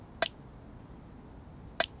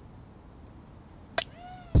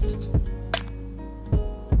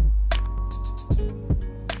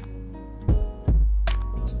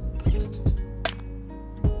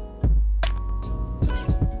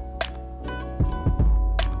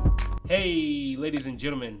Hey, ladies and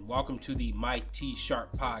gentlemen, welcome to the Mike T.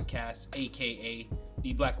 Sharp podcast, aka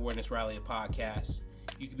the Black Awareness Rally podcast.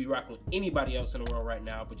 You could be rocking with anybody else in the world right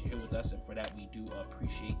now, but you're here with us, and for that, we do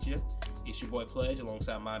appreciate you. It's your boy Pledge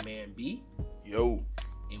alongside my man B. Yo.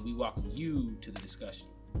 And we welcome you to the discussion.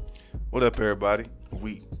 What up, everybody?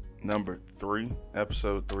 Week number 3,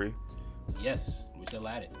 episode 3. Yes, we're still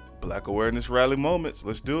at it. Black Awareness Rally Moments.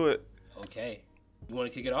 Let's do it. Okay. You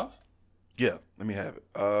want to kick it off? Yeah, let me have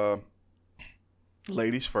it.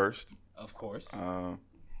 Ladies first. Of course.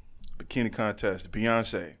 Bikini contest.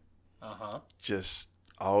 Beyonce. Just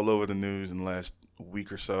all over the news in the last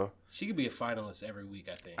week or so. She could be a finalist every week,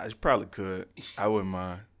 I think. I probably could. I wouldn't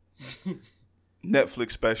mind.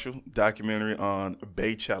 Netflix special documentary on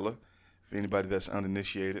Beychella. For anybody that's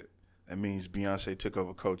uninitiated, that means Beyonce took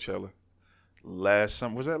over Coachella last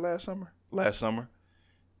summer. Was that last summer? Last summer.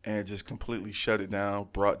 And just completely shut it down,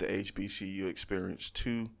 brought the HBCU experience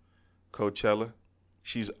to Coachella.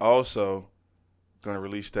 She's also going to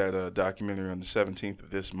release that documentary on the 17th of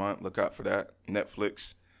this month. Look out for that.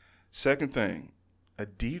 Netflix. Second thing,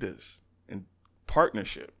 Adidas in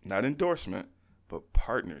partnership, not endorsement, but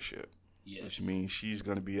partnership. Yes. Which means she's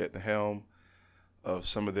going to be at the helm of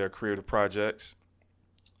some of their creative projects,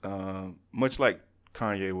 much like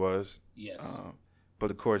Kanye was. Yes. But,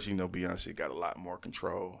 of course, you know Beyonce got a lot more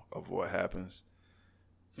control of what happens.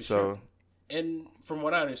 For sure. And from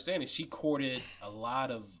what I understand, she courted a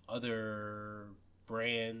lot of other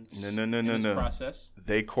brands in this process.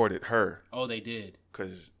 They courted her. Oh, they did?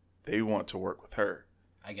 Because they want to work with her.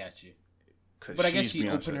 I got you. But I guess she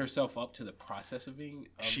Beyonce. Opened herself up to the process of being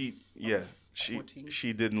She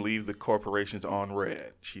didn't leave the corporations on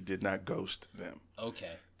red. She did not ghost them.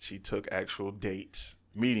 Okay. She took actual dates,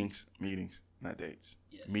 meetings, not dates,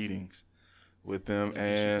 yes. meetings with them. No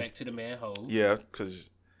and disrespect to the man Hov. Yeah, because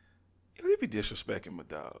they be disrespecting my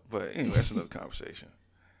dog. But anyway, that's another conversation.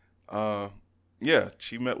 Yeah,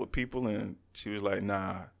 she met with people and she was like,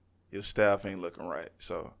 nah, your staff ain't looking right.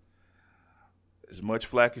 So as much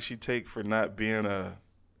flack as she take for not being a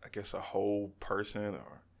whole person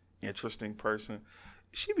or interesting person,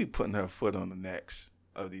 she be putting her foot on the necks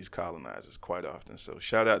of these colonizers quite often. So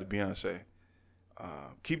shout out to Beyonce.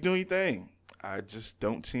 Keep doing your thing. I just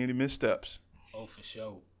don't see any missteps. Oh, for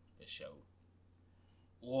sure.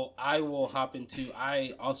 Well, I will hop into,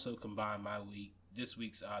 I also combine this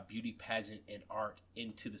week's beauty pageant and art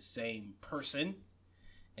into the same person.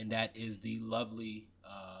 And that is the lovely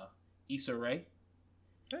Issa Rae.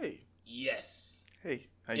 Hey. Yes. Hey,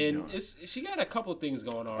 how you doing? And she got a couple things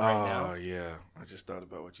going on right now. Oh, yeah. I just thought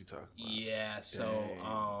about what you talked about. Yeah, so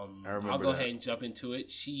I'll go ahead and jump into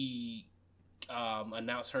it. She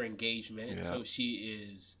announced her engagement, yeah. So she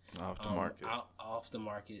is off the market. Off the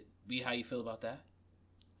market. B, how you feel about that?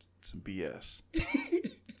 Some BS.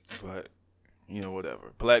 But,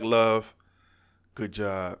 whatever. Black love. Good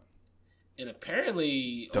job. And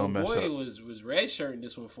apparently, Don't mess boy up. was redshirting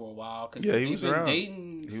this one for a while because Yeah, they've been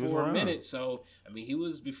dating for a minute. So he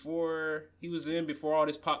was in before all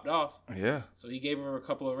this popped off. Yeah. So he gave her a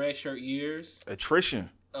couple of red shirt years.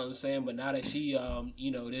 Attrition. I'm saying, but now that she,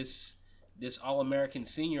 this All-American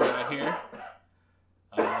senior out here,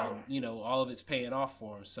 all of it's paying off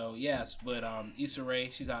for him. So yes, but Issa Rae,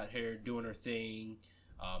 she's out here doing her thing,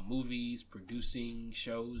 movies, producing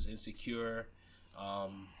shows, Insecure.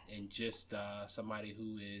 And just somebody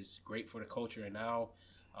who is great for the culture. And now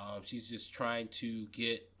she's just trying to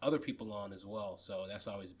get other people on as well. So that's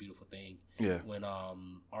always a beautiful thing. Yeah. When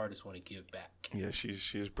artists want to give back. Yeah,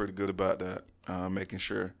 she's pretty good about that, making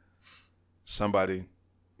sure somebody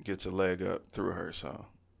gets a leg up through her. So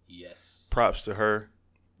yes, props to her.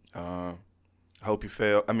 I hope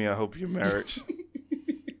I hope your marriage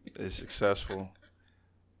is successful.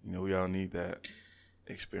 We all need that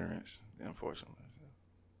experience, unfortunately.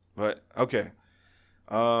 But, okay.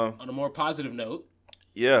 On a more positive note.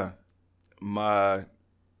 Yeah. My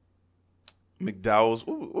McDowell's,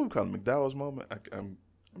 what we call it, McDowell's moment? I'm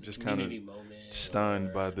just kind of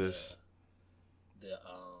stunned by this.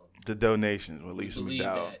 The donations with Lisa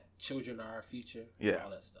McDowell. That children are our future. Yeah. All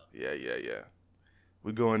that stuff. Yeah.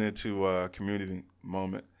 We're going into a community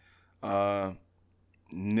moment.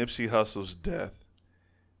 Nipsey Hussle's death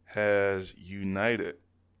has united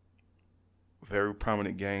very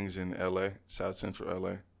prominent gangs in L.A., South Central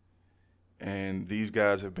L.A., and these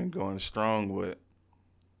guys have been going strong with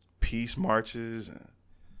peace marches and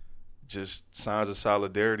just signs of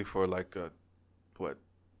solidarity for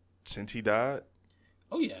since he died?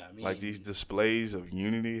 Oh, yeah. These displays of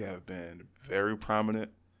unity have been very prominent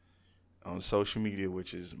on social media,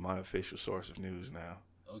 which is my official source of news now.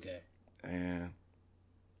 Okay. And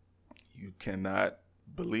you cannot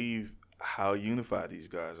believe how unified these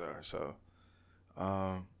guys are. So,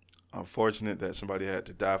 unfortunate that somebody had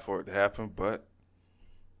to die for it to happen, but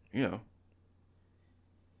you know,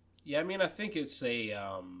 Yeah, I mean, I think it's a,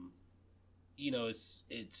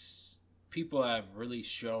 it's people have really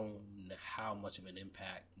shown how much of an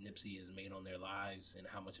impact Nipsey has made on their lives and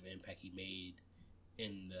how much of an impact he made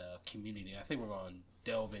in the community. I think we're going to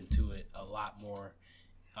delve into it a lot more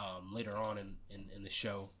later on in the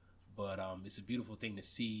show, but it's a beautiful thing to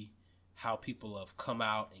see how people have come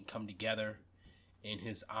out and come together in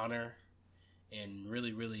his honor and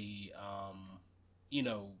really, really,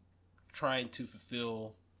 trying to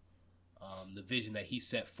fulfill the vision that he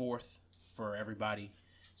set forth for everybody.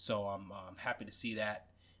 So I'm happy to see that,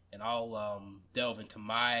 and I'll delve into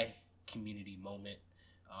my community moment.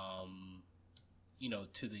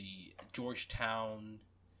 To the Georgetown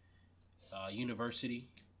University.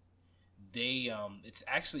 They it's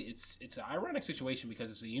an ironic situation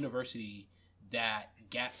because it's a university that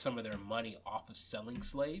got some of their money off of selling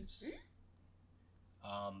slaves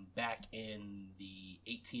back in the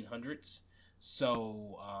 1800s.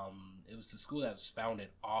 So it was the school that was founded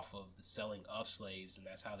off of the selling of slaves, and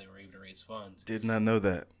that's how they were able to raise funds. did not know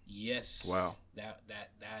that. Yes. Wow. That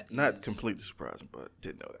Not is, completely surprising, but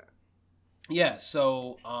did know that. Yeah.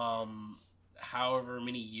 So however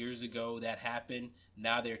many years ago that happened,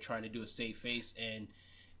 now they're trying to do a safe face, and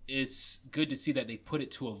it's good to see that they put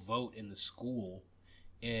it to a vote in the school,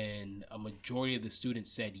 and a majority of the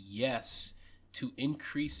students said yes to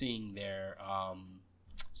increasing their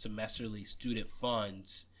semesterly student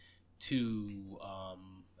funds to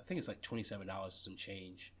I think it's like $27 some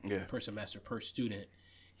change per semester per student,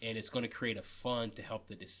 and it's going to create a fund to help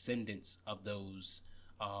the descendants of those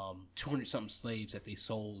 200 something slaves that they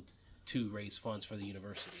sold to raise funds for the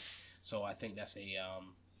university. So I think that's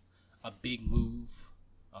a big move,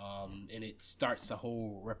 and it starts the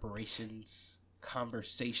whole reparations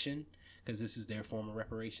conversation because this is their form of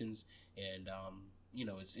reparations, and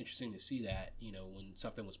it's interesting to see that when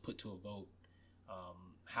something was put to a vote,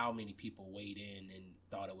 how many people weighed in and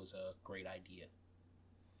thought it was a great idea.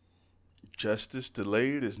 Justice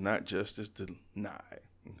delayed is not justice denied.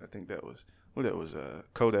 I think that was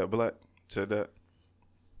Kodak Black said that.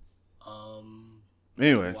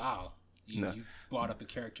 Anyway. Wow. You brought up a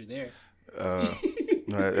character there.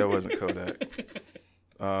 No, that wasn't Kodak.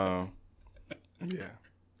 Yeah.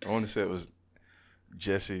 I want to say it was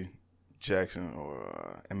Jesse Jackson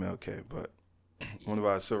or MLK, but one of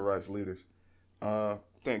our civil rights leaders.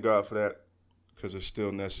 Thank God for that, because it's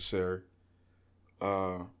still necessary.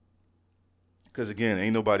 Because, again,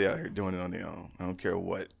 ain't nobody out here doing it on their own. I don't care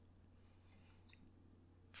what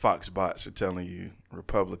Fox bots are telling you,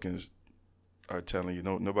 Republicans are telling you.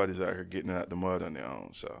 Nobody's out here getting out the mud on their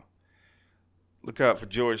own. So look out for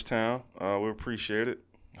Georgetown. We appreciate it.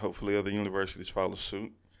 Hopefully other universities follow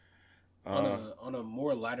suit. On a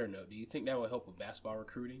more lighter note, do you think that would help with basketball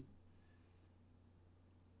recruiting?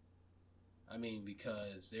 I mean,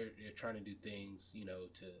 because they're trying to do things,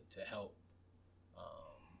 to help,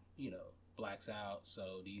 blacks out.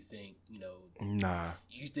 So do you think, Nah.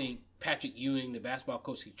 You think Patrick Ewing, the basketball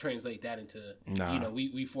coach, can translate that into, Nah.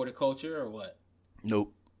 we for the culture or what?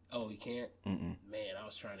 Nope. Oh, he can't? Mm-mm. Man, I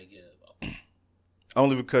was trying to get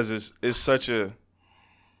Only because it's such a.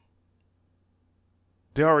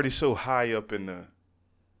 They're already so high up in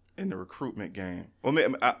the recruitment game. Well,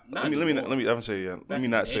 let me not say that. Let me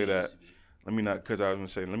not say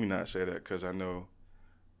that because I know,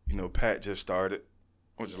 Pat just started,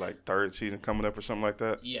 which is like third season coming up or something like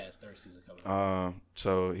that. Yeah, it's third season coming up.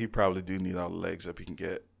 So he probably do need all the legs up he can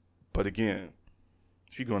get. But again,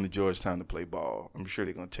 if you're going to Georgetown to play ball, I'm sure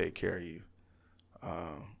they're going to take care of you.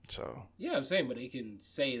 So yeah, I'm saying, but they can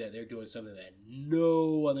say that they're doing something that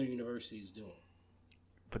no other university is doing.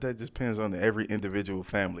 But that just depends on every individual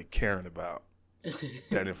family caring about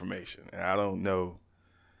that information. And I don't know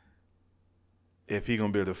if he's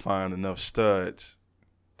going to be able to find enough studs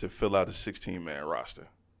to fill out a 16-man roster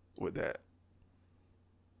with that.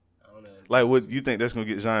 I don't know. Like, what you think that's going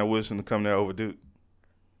to get Zion Wilson to come there over Duke?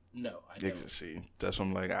 No, I don't. See, that's what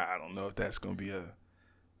I'm like, I don't know if that's going to be a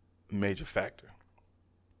major factor.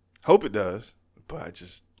 Hope it does, but I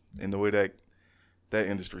just, in the way that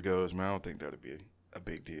industry goes, man, I don't think that would be a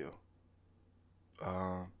big deal.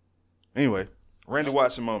 Anyway, Randy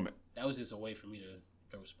Watson moment. That was just a way for me to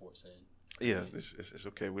throw sports in. Yeah, it's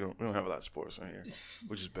okay. We don't have a lot of sports on here,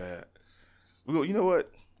 which is bad. You know what?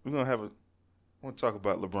 I want to talk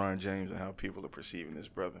about LeBron James and how people are perceiving this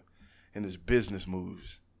brother and his business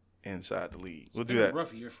moves inside the league. We'll do that. It's been a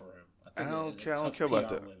rough year for him. I don't care about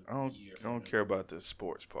that. I don't care about the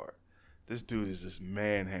sports part. This dude is just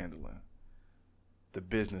manhandling the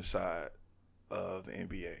business side of the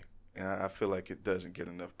NBA, and I feel like it doesn't get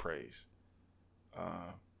enough praise.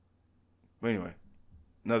 But anyway,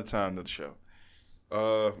 another time, another show.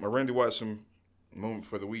 My Randy Watson moment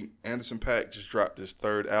for the week. Anderson .Paak just dropped his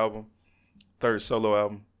third solo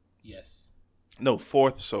album. Yes. No,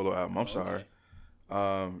 fourth solo album. I'm Okay.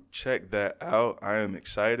 sorry. Check that out. I am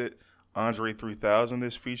excited. Andre 3000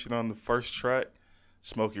 is featured on the first track.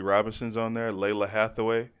 Smokey Robinson's on there. Layla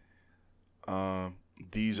Hathaway.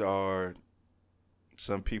 These are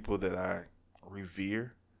some people that I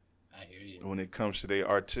revere. I hear you. When it comes to their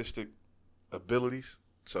artistic abilities.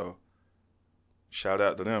 So, shout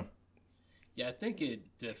out to them. Yeah, I think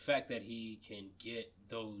the fact that he can get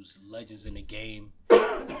those legends in the game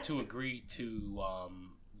to agree to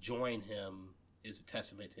join him is a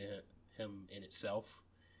testament to him in itself.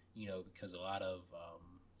 Because a lot of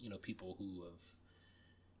people who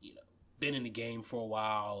have been in the game for a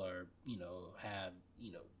while or have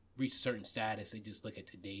reached a certain status, they just look at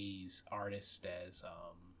today's artist as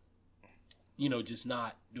just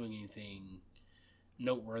not doing anything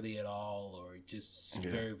noteworthy at all, or just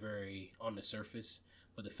very, very on the surface.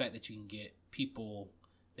 But the fact that you can get people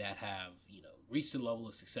that have reached the level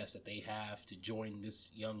of success that they have to join this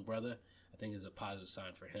young brother, I think is a positive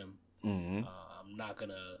sign for him. Mm-hmm. I'm not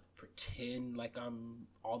gonna pretend like I'm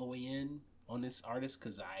all the way in on this artist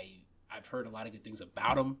because I've heard a lot of good things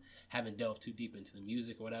about him. Haven't delved too deep into the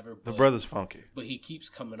music or whatever. The brother's funky, but he keeps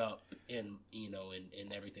coming up in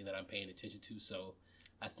in everything that I'm paying attention to. So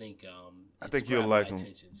I think you'll like him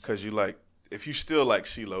because if you still like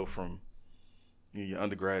CeeLo from your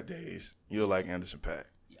undergrad days, you'll like Anderson .Paak.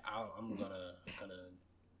 Yeah, I'm gonna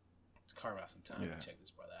carve out some time to check this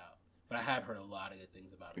brother out. But I have heard a lot of good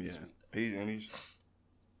things about him this week.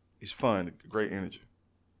 He's fun, great energy.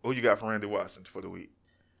 What you got for Randy Watson for the week?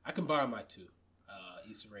 I can borrow my two.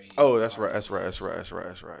 Issa Rae. Oh, that's right.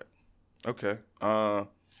 Okay. All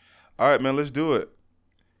right, man. Let's do it.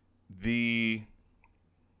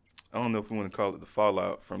 I don't know if we want to call it the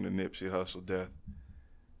fallout from the Nipsey Hussle death.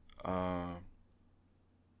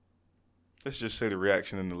 Let's just say the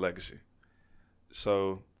reaction and the legacy.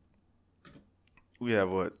 So we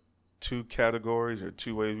have two categories or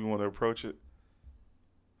two ways we want to approach it.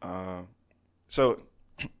 So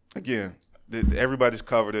again, everybody's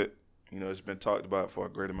covered it. It's been talked about for a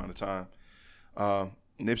great amount of time.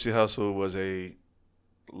 Nipsey Hussle was a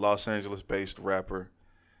Los Angeles-based rapper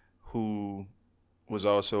who was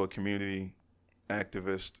also a community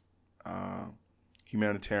activist,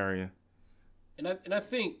 humanitarian. And I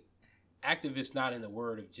think activist not in the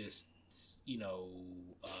word of just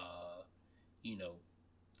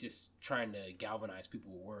just trying to galvanize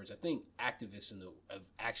people with words. I think activists of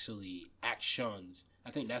actually actions. I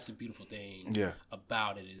think that's the beautiful thing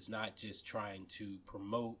about it, is not just trying to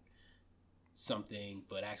promote something,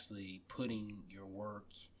 but actually putting your work,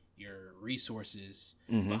 your resources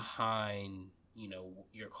behind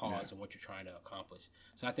your cause and what you're trying to accomplish.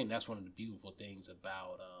 So I think that's one of the beautiful things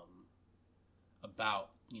about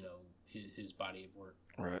his body of work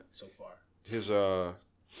so far.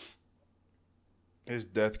 His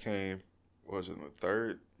death came, was it the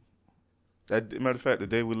third? Matter of fact, the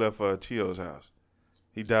day we left T.O.'s house.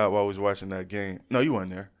 He died while we was watching that game. No, you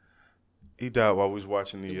weren't there. He died while we was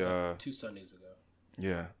watching it was like 2 Sundays ago.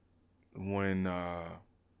 Yeah. When, I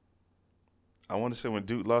want to say when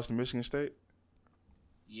Duke lost to Michigan State?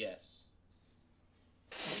 Yes.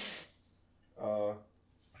 So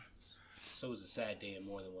it was a sad day on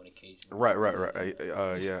more than one occasion. Right.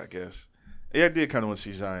 Yeah, I guess. Yeah, I did kind of want to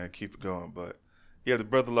see Zion keep it going, but yeah, the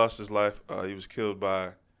brother lost his life. He was killed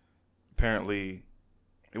by, apparently,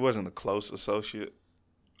 it wasn't a close associate.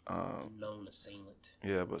 Known assailant.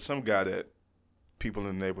 Yeah, but some guy that people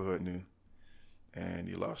in the neighborhood knew, and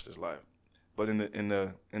he lost his life. But in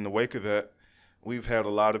the wake of that, we've had a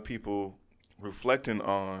lot of people reflecting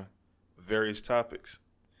on various topics.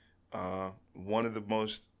 One of the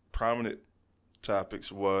most prominent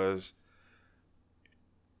topics was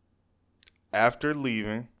after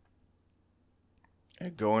leaving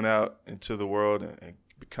and going out into the world and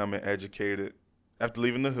becoming educated, after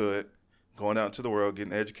leaving the hood, going out into the world,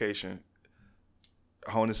 getting education,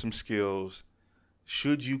 honing some skills,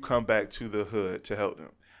 should you come back to the hood to help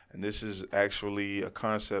them? And this is actually a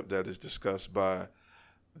concept that is discussed by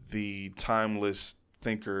the timeless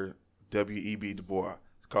thinker W.E.B. Du Bois.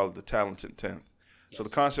 It's called the Talented Tenth. Yes. So the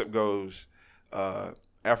concept goes,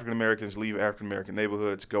 African Americans leave African American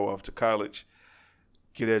neighborhoods, go off to college,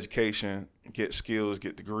 get education, get skills,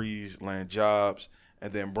 get degrees, land jobs,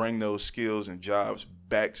 and then bring those skills and jobs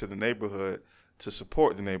back to the neighborhood to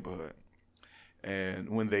support the neighborhood. And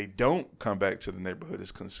when they don't come back to the neighborhood,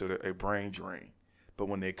 it's considered a brain drain but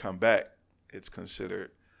when they come back, it's considered,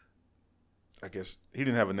 I guess, he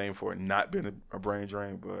didn't have a name for it, not being a brain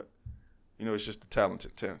drain, but, it's just a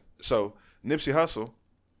talented talent. So Nipsey Hussle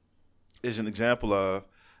is an example of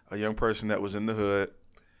a young person that was in the hood,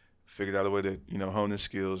 figured out a way to, hone his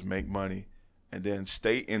skills, make money, and then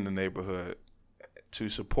stay in the neighborhood to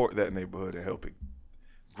support that neighborhood and help it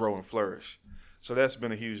grow and flourish. So that's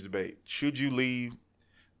been a huge debate. Should you leave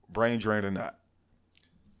brain drain or not?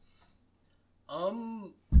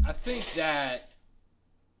 I think that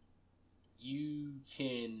you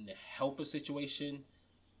can help a situation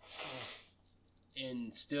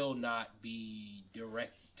and still not be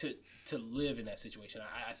direct to live in that situation.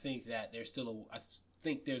 I think that I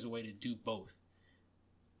think there's a way to do both.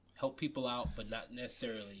 Help people out, but not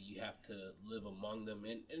necessarily you have to live among them.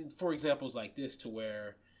 And for examples like this, to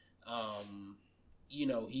where,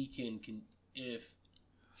 he can if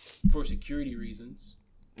for security reasons,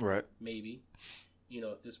 right? Maybe,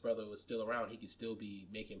 if this brother was still around, he could still be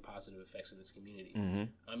making positive effects in this community.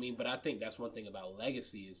 Mm-hmm. But I think that's one thing about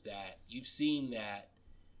legacy is that you've seen that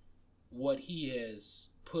what he has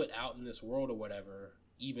put out in this world or whatever,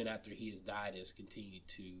 even after he has died, has continued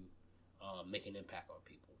to make an impact on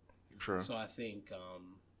people. Sure. So I think,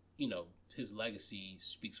 his legacy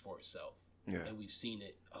speaks for itself. Yeah. And we've seen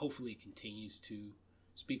it. Hopefully it continues to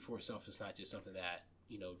speak for itself. It's not just something that,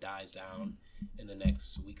 dies down in the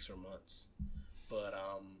next weeks or months.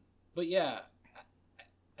 But yeah,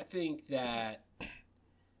 I think that,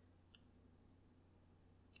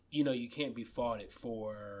 you can't be faulted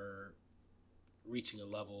for reaching a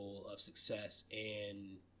level of success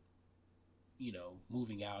and,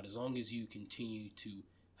 moving out, as long as you continue to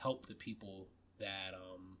help the people that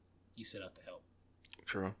you set out to help.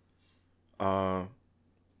 True.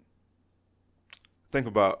 Think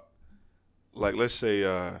about, like, let's say,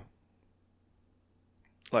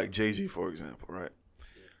 like Jay-Z, for example, right?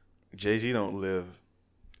 Yeah. Jay-Z don't live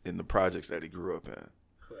in the projects that he grew up in.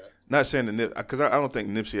 Correct. Not saying that, because I don't think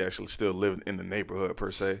Nipsey actually still lived in the neighborhood per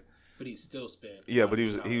se. But he still spent. Yeah, but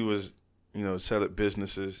he was set up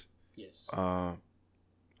businesses. Yes. On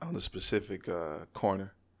a specific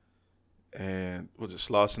corner, and was it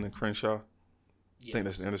Slauson and Crenshaw? Yes. I think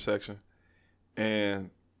that's the intersection.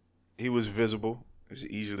 And he was visible. It was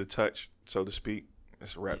easy to touch, so to speak.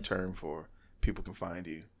 That's a rap term for people can find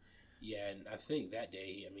you. Yeah, and I think that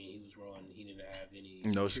day, he was rolling. He didn't have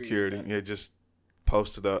any security. Yeah, just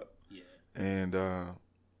posted up. Yeah. And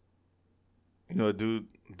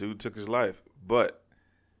dude took his life. But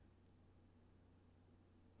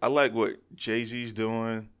I like what Jay-Z's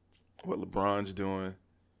doing, what LeBron's doing.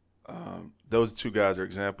 Those two guys are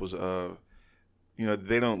examples of,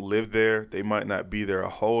 they don't live there. They might not be there a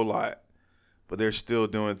whole lot, but they're still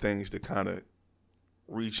doing things to kind of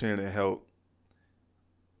reach in and help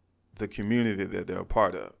the community that they're a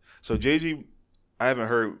part of. So Jay-Z, I haven't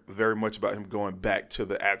heard very much about him going back to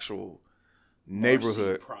the actual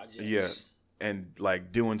neighborhood. Yeah, and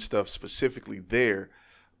like doing stuff specifically there,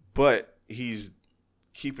 but he's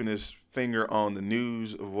keeping his finger on the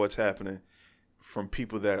news of what's happening from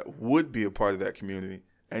people that would be a part of that community,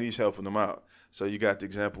 and he's helping them out. So you got the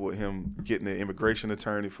example with him getting an immigration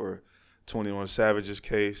attorney for 21 Savage's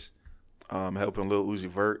case, helping Lil Uzi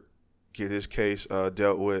Vert get his case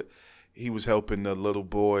dealt with. He was helping the little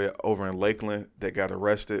boy over in Lakeland that got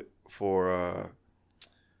arrested for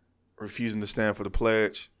refusing to stand for the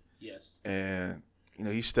pledge. Yes. And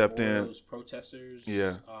he stepped in. Those protesters.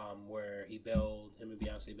 Yeah. Where him and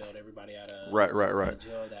Beyonce bailed everybody out of right.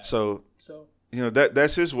 jail. So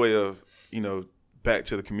that's his way of back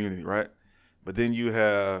to the community, right? But then you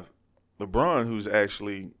have LeBron, who's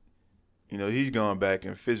actually, he's gone back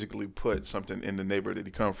and physically put something in the neighborhood that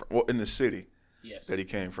he come from, well, in the city that he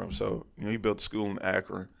came from. So he built a school in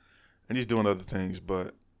Akron, and he's doing other things.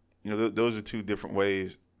 But those are two different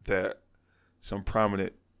ways that some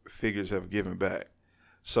prominent figures have given back.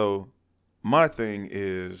 So my thing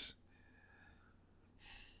is,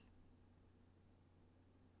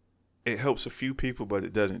 it helps a few people, but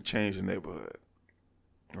it doesn't change the neighborhood,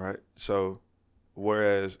 right? So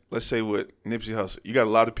whereas, let's say with Nipsey Hussle, you got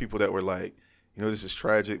a lot of people that were like, this is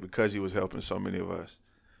tragic because he was helping so many of us.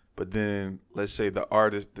 But then let's say the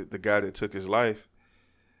artist, the guy that took his life,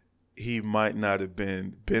 he might not have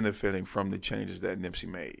been benefiting from the changes that Nipsey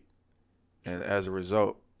made. And as a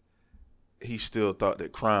result, he still thought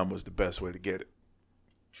that crime was the best way to get it.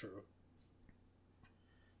 True.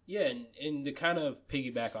 Yeah, and to kind of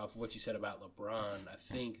piggyback off what you said about LeBron, I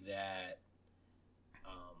think that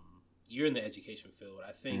you're in the education field.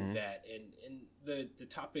 I think that in the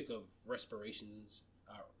topic of reparations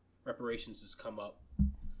has come up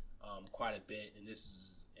quite a bit, and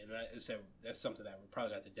I said that's something that we're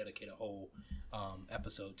probably going to dedicate a whole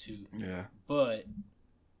episode to. Yeah. But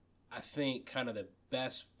I think kind of the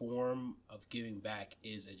best form of giving back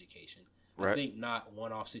is education. Right. I think not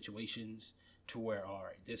one-off situations to where, all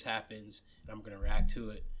right, this happens and I'm going to react to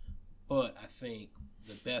it. But I think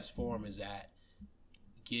the best form is that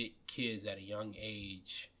get kids at a young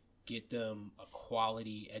age, get them a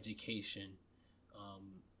quality education,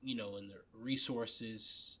 and the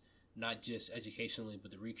resources, not just educationally,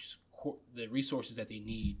 but the resources that they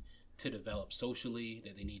need to develop socially,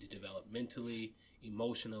 that they need to develop mentally,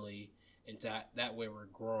 emotionally, and that way we're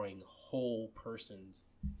growing whole persons,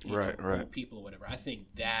 whole people or whatever. I think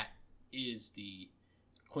that is the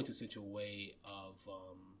quintessential way of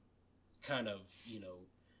kind of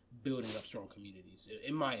building up strong communities,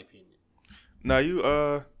 in my opinion. Now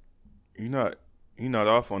you're not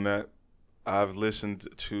off on that. I've listened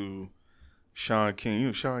to Sean King. You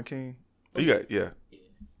know Sean King? Oh, yeah.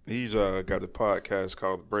 He's got a podcast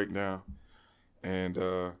called The Breakdown, and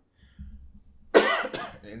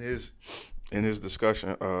in his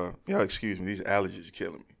discussion, excuse me, these allergies are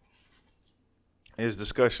killing me. In his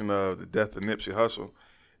discussion of the death of Nipsey Hussle,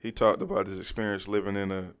 he talked about his experience living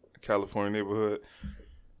in a California neighborhood.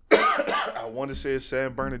 I want to say it's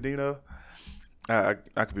San Bernardino. I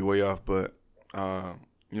could be way off, but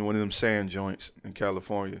one of them sand joints in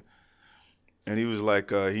California. And he was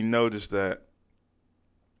like, he noticed that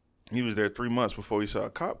he was there 3 months before he saw a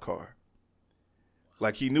cop car.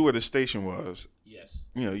 Like, he knew where the station was. Yes.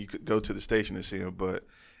 You could go to the station and see him, but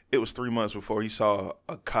it was 3 months before he saw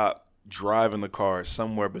a cop driving the car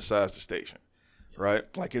somewhere besides the station, right?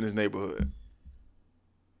 Like in his neighborhood.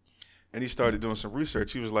 And he started doing some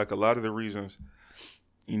research. He was like, a lot of the reasons,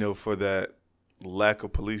 for that lack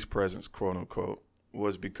of police presence, quote unquote,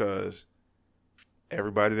 was because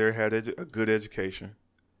everybody there had a good education.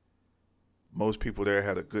 Most people there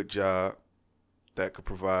had a good job that could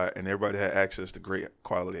provide, and everybody had access to great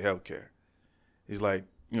quality health care. He's like,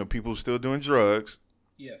 people were still doing drugs.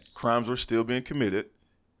 Yes. Crimes were still being committed.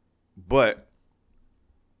 But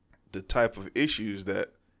the type of issues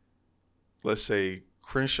that, let's say,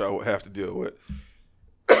 Crenshaw would have to deal with,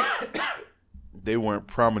 they weren't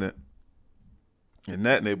prominent in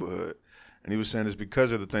that neighborhood. And he was saying it's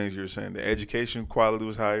because of the things you were saying. The education quality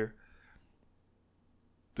was higher.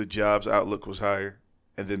 The jobs outlook was higher.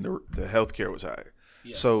 And then the healthcare was higher.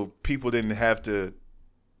 Yes. So people didn't have to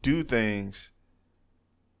do things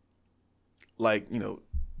like,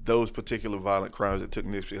 those particular violent crimes that took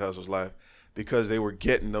Nipsey Hussle's life, because they were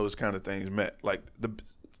getting those kind of things met. Like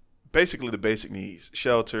basically the basic needs: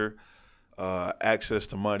 shelter, access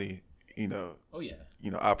to money,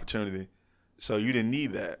 opportunity. So you didn't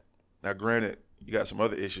need that. Now, granted, you got some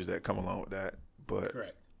other issues that come along with that, but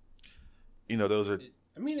correct. Those are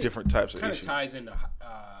different types of issues. It kind of ties into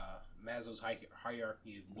Maslow's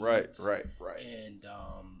hierarchy of needs. Right. And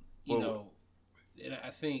and I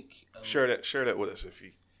think share that with us if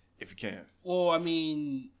you can. Well, I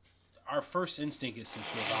mean, our first instinct is to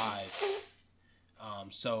survive.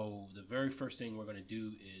 So the very first thing we're going to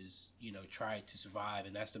do is, try to survive,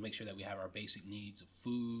 and that's to make sure that we have our basic needs of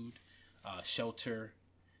food, shelter,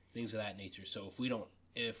 things of that nature. So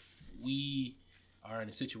if we are in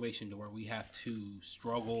a situation to where we have to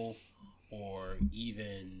struggle or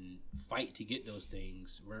even fight to get those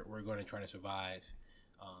things, we're going to try to survive.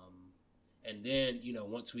 And then,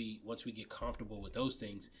 once we get comfortable with those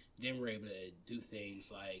things, then we're able to do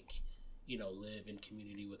things like, live in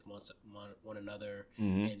community with one another,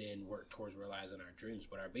 mm-hmm. and then work towards realizing our dreams.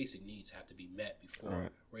 But our basic needs have to be met before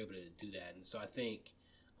we're able to do that. And so I think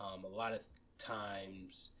a lot of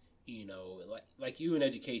times, like you in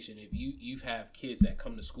education, if you have kids that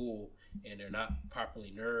come to school and they're not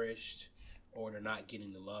properly nourished, or they're not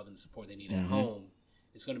getting the love and support they need mm-hmm. at home,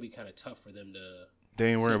 it's going to be kind of tough for them to.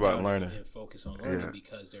 They ain't worry about learning and focus on learning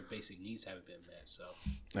because their basic needs haven't been met. So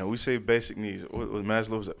now we say basic needs. What was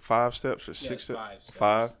Maslow's 5 steps or 6 steps? 5 steps.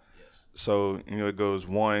 5. Yes. So it goes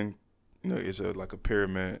 1. It's like a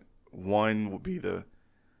pyramid. 1 would be the,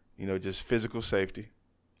 just physical safety.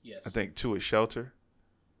 Yes. I think 2 is shelter,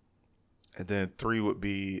 and then 3 would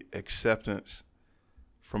be acceptance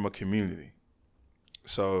from a community.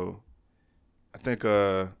 So I think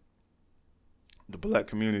the black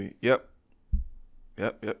community. Yep.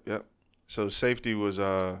 So safety was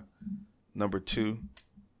number 2.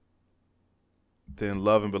 Then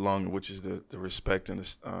love and belonging, which is the respect and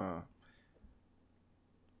the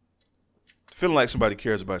feeling like somebody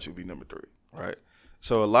cares about you, would be number 3, right?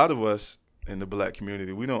 So a lot of us in the black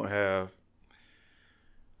community, we don't have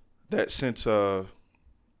that sense of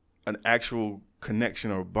an actual connection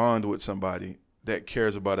or bond with somebody that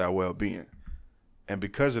cares about our well-being. And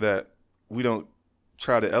because of that, we don't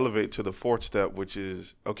try to elevate to the fourth step, which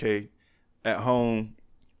is, okay, at home,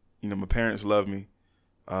 my parents love me.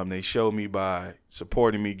 They show me by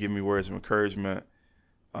supporting me, giving me words of encouragement,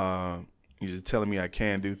 just telling me I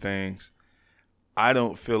can do things. I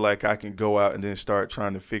don't feel like I can go out and then start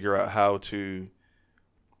trying to figure out how to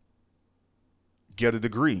get a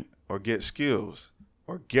degree or get skills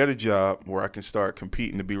or get a job where I can start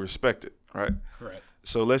competing to be respected, right? Correct.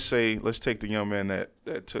 So let's take the young man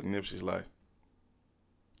that took Nipsey's life.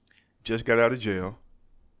 Just got out of jail.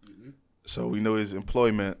 Mm-hmm. So we know his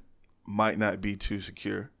employment might not be too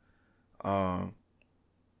secure.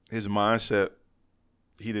 His mindset,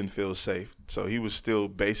 he didn't feel safe. So he was still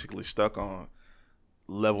basically stuck on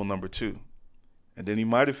level number 2. And then he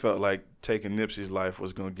might have felt like taking Nipsey's life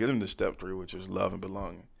was going to get him to step 3, which was love and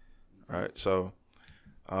belonging. Right? So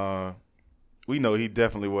we know he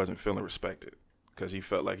definitely wasn't feeling respected because he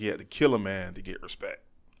felt like he had to kill a man to get respect.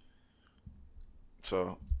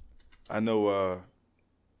 So I know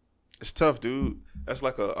it's tough, dude. That's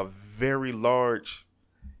like a very large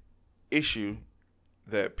issue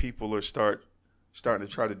that people are starting to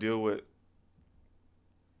try to deal with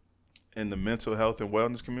in the mental health and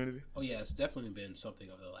wellness community. Oh yeah, it's definitely been something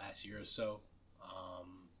over the last year or so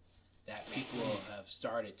that people have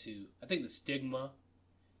started to. I think the stigma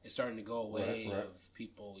is starting to go away of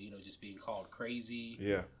people, just being called crazy.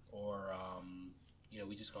 Yeah. Or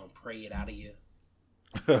we just gonna pray it out of you.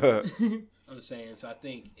 I'm saying, so I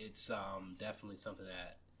think it's definitely something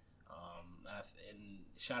that, and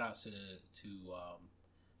shout outs to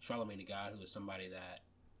Charlamagne the God, who is somebody that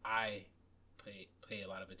I pay a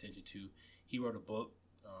lot of attention to. He wrote a book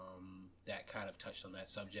that kind of touched on that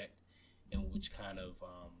subject, and which kind of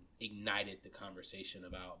ignited the conversation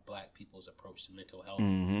about Black people's approach to mental health.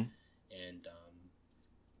 Mm-hmm. And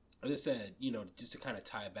as I said, just to kind of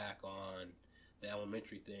tie back on the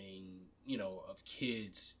elementary thing, of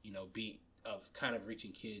kids, of kind of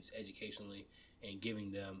reaching kids educationally and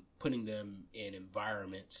putting them in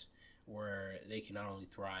environments where they can not only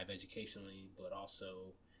thrive educationally, but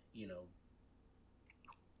also,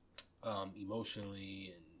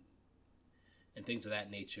 emotionally and things of that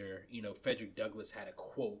nature. Frederick Douglass had a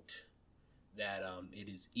quote that it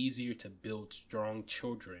is easier to build strong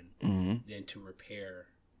children than to repair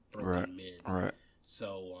broken men. Right.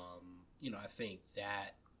 So, I think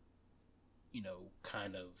that,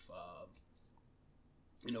 kind of,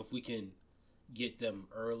 if we can get them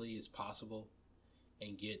early as possible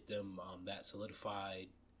and get them that solidified,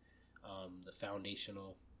 the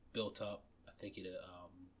foundational built up, I think it'll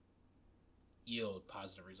yield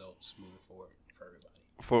positive results moving forward for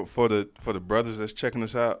everybody. For the brothers that's checking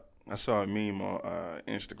us out, I saw a meme on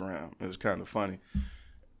Instagram. It was kind of funny.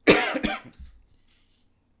 It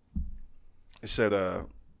said,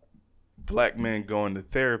 Black men going to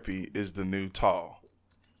therapy is the new tall.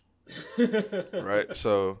 Right?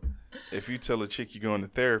 So if you tell a chick you're going to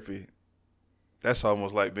therapy, that's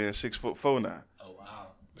almost like being 6'4" now. Oh,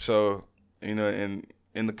 wow. So, in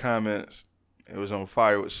the comments, it was on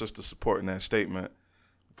fire with sister supporting that statement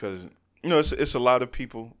because, it's a lot of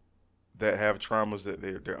people that have traumas that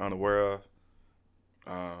they're unaware of,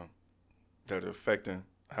 that are affecting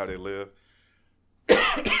how they live.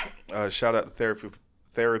 Shout out to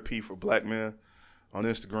Therapy for Black Men on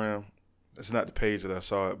Instagram. It's not the page that I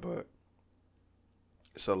saw it, but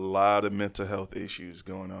it's a lot of mental health issues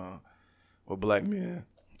going on with Black men.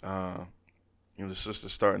 The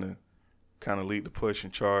sister's starting to kind of lead the push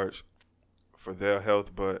and charge for their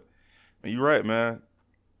health, but you're right, man.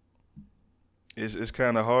 It's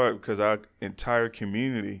kind of hard because our entire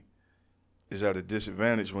community is at a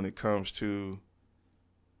disadvantage when it comes to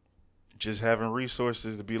just having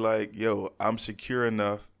resources to be like, yo, I'm secure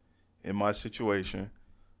enough in my situation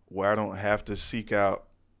where I don't have to seek out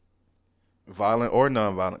violent or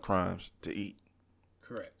nonviolent crimes to eat.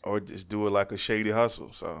 Correct. Or just do it like a shady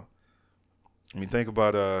hustle. So, think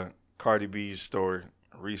about Cardi B's story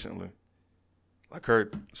recently. Like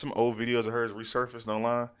some old videos of hers resurfaced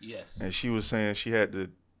online. Yes. And she was saying she had to,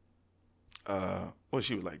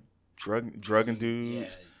 she was like drugging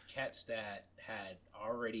dudes. Yeah, cats that had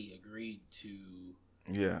already agreed to,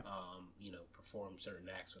 perform certain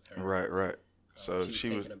acts with her. Right. So she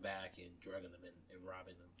was taking them back and drugging them and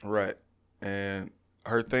robbing them. Right. And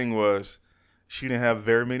her thing was she didn't have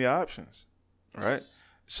very many options. Right. Yes.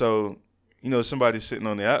 So, somebody sitting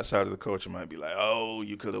on the outside of the culture might be like, oh,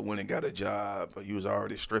 you could have went and got a job, but you was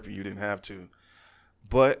already stripping. You didn't have to.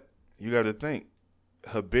 But you got to think,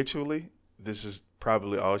 habitually, this is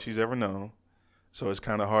probably all she's ever known. So it's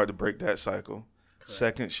kind of hard to break that cycle. Correct.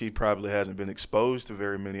 Second, she probably hasn't been exposed to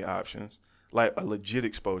very many options like a legit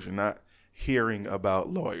exposure, not hearing about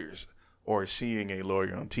lawyers or seeing a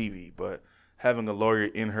lawyer on TV, but having a lawyer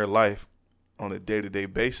in her life on a day-to-day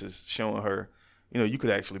basis, showing her, you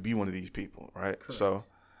could actually be one of these people, right? Correct. So,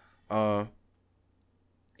 and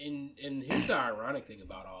here's the ironic thing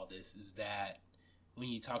about all this is that when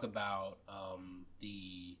you talk about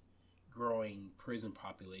the growing prison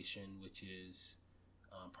population, which is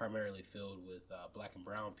primarily filled with black and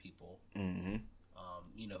brown people, mm-hmm.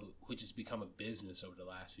 Which has become a business over the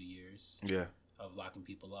last few years. Yeah. Of locking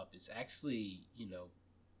people up, it's actually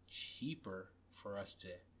cheaper for us to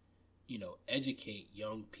educate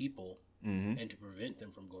young people mm-hmm. and to prevent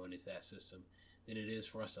them from going into that system than it is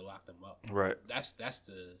for us to lock them up. Right. That's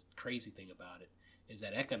the crazy thing about it, is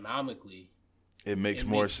that economically it makes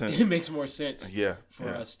more sense. It makes more sense. Yeah.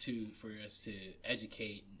 For us to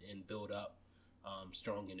educate and build up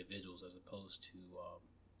strong individuals as opposed to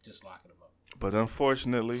just locking them up. But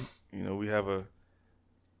unfortunately, we have a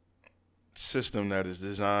system that is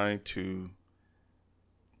designed to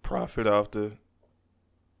profit off the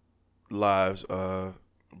lives of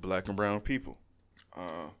black and brown people.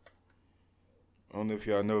 I don't know if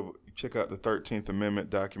y'all know, but check out the 13th Amendment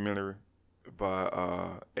documentary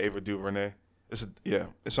by Ava DuVernay. It's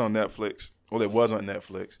on Netflix. Well, it was on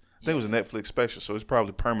Netflix. I think it was a Netflix special, so it's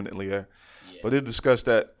probably permanently there. Yeah. But it discussed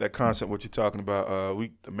that concept, what you're talking about.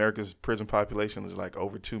 America's prison population is like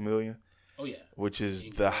over 2 million. Oh, yeah. Which is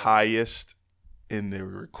the highest in the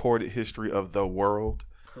recorded history of the world.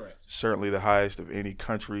 Correct. Certainly the highest of any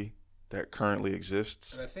country that currently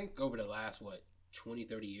exists. And I think over the last, 20,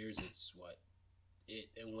 30 years, it's it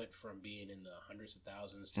went from being in the hundreds of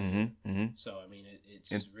thousands to, so, I mean,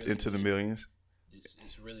 it's really, into the millions.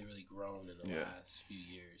 It's really, really grown in the last few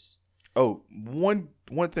years. Oh, one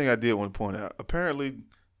thing I did want to point out. Apparently,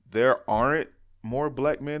 there aren't more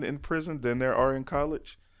black men in prison than there are in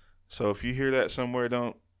college. So if you hear that somewhere,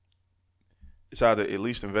 it's either at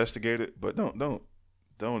least investigate it, but don't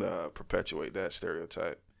perpetuate that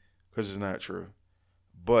stereotype because it's not true.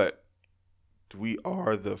 But we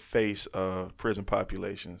are the face of prison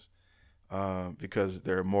populations because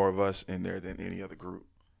there are more of us in there than any other group.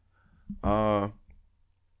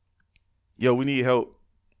 We need help.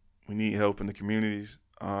 We need help in the communities.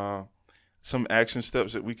 Some action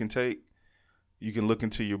steps that we can take. You can look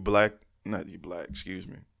into your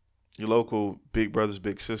local big brothers,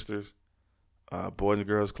 big sisters, Boys and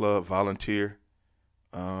Girls Club, volunteer.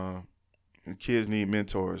 And kids need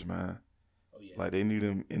mentors, man. Oh, yeah. Like, they need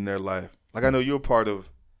them in their life. Like, I know you're part of,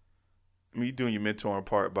 you're doing your mentoring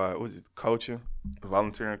part by, coaching?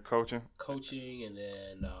 Volunteering coaching? Coaching, and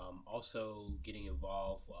then also getting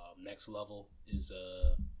involved. Next Level is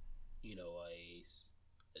a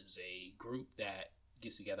group that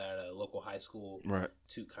gets together at a local high school, right,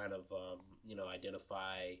 to kind of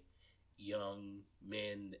identify young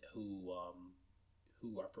men who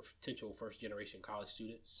are potential first generation college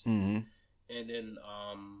students, mm-hmm. and then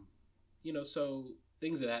so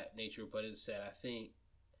things of that nature. But as I said, I think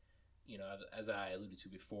as I alluded to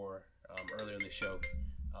before earlier in the show,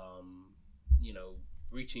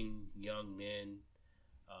 reaching young men,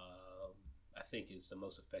 I think is the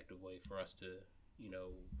most effective way for us to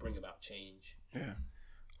bring about change. Yeah.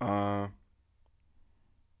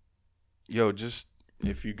 Just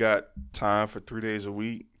if you got time for 3 days a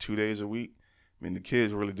week, 2 days a week, I mean, the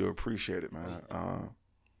kids really do appreciate it, man.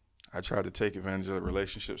 I try to take advantage of the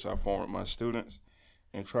relationships I form with my students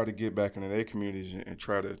and try to get back into their communities and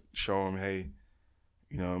try to show them, hey,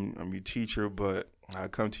 I'm your teacher, but I'll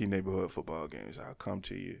come to your neighborhood football games. I'll come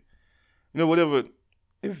to you, whatever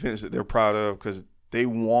events that they're proud of, because they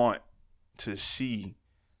want to see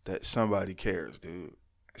that somebody cares, dude.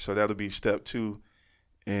 So that'll be step 2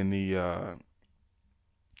 in the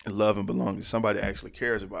love and belonging. Somebody actually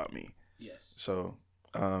cares about me. Yes. So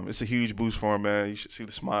it's a huge boost for them, man. You should see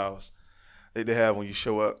the smiles that they have when you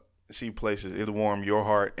show up and see places. It'll warm your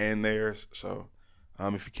heart and theirs. So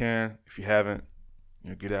if you can, if you haven't,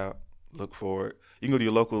 get out, look for it. You can go to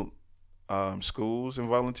your local schools and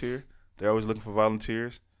volunteer. They're always looking for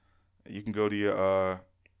volunteers. You can go to your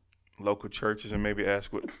local churches and maybe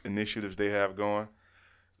ask what initiatives they have going.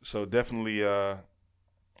 So definitely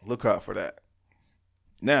look out for that.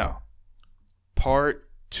 Now, part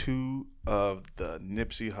 2 of the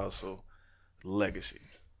Nipsey Hussle legacy.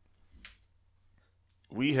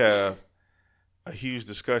 We have a huge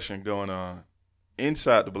discussion going on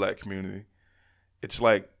inside the black community. It's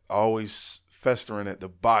like always festering at the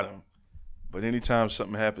bottom. But anytime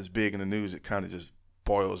something happens big in the news, it kind of just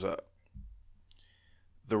boils up.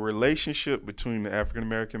 The relationship between the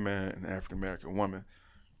African-American man and the African-American woman.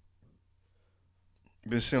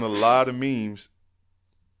 Been seeing a lot of memes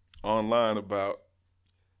online about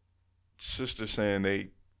sisters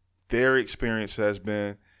saying their experience has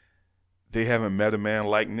been they haven't met a man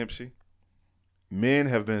like Nipsey. Men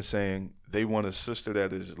have been saying they want a sister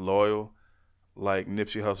that is loyal, like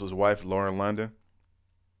Nipsey Hussle's wife, Lauren London.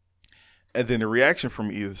 And then the reaction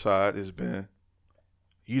from either side has been,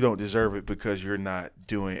 you don't deserve it because you're not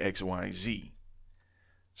doing X, Y, and Z.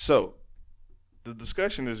 So the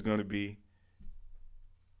discussion is going to be,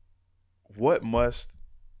 what must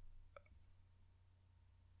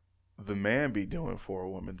the man be doing for a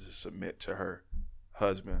woman to submit to her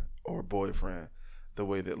husband or boyfriend the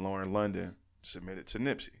way that Lauren London submitted to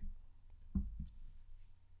Nipsey?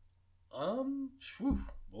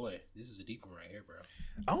 Boy, this is a deep one right here, bro.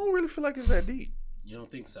 I don't really feel like it's that deep. You don't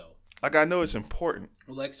think so? Like, I know it's important.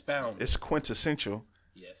 Well, expound. It's quintessential.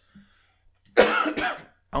 Yes. I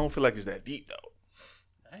don't feel like it's that deep, though.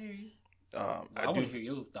 I hear you. I want to hear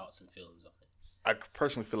your thoughts and feelings on it. I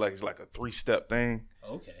personally feel like it's like a 3-step thing.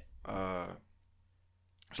 Okay.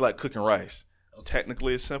 It's like cooking rice. Okay.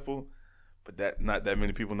 Technically, it's simple, but not that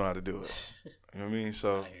many people know how to do it. You know what I mean?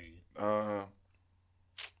 So, I hear you.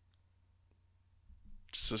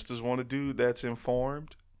 sisters want a dude that's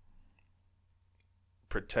informed,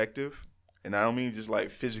 protective, and I don't mean just like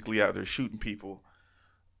physically out there shooting people,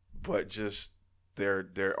 but just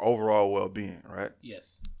their overall well-being, right?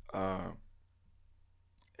 Yes. And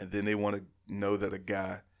then they want to know that a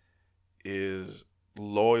guy is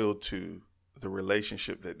loyal to the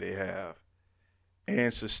relationship that they have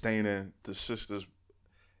and sustaining the sister's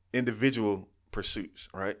individual pursuits,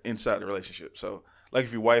 right, inside the relationship. So, like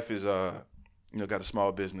if your wife is, got a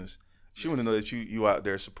small business, she want to know that you out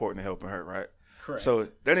there supporting and helping her, right? Correct. So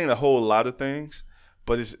that ain't a whole lot of things,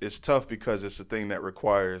 but it's tough because it's a thing that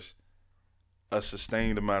requires a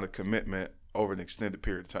sustained amount of commitment over an extended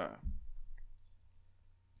period of time.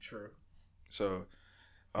 True. So,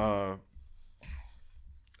 I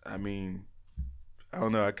mean, I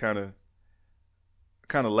don't know. I kind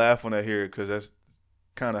of laugh when I hear it because that's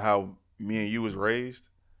kind of how me and you was raised.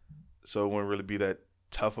 So it wouldn't really be that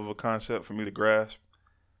tough of a concept for me to grasp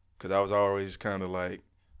because I was always kind of like,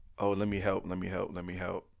 oh, let me help. Let me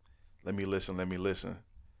listen.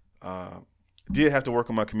 Did have to work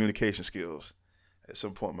on my communication skills at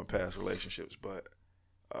some point in my past relationships, but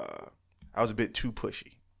I was a bit too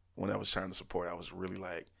pushy when I was trying to support. I was really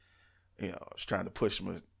like, I was trying to push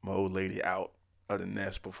my old lady out of the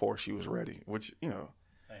nest before she was ready, which, I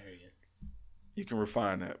hear you. You can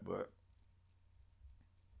refine that, but.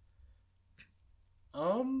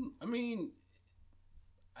 I mean,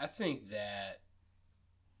 I think that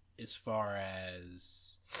as far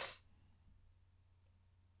as,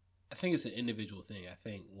 I think it's an individual thing. I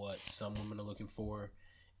think what some women are looking for,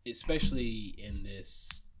 especially in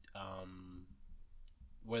this,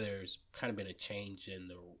 where there's kind of been a change in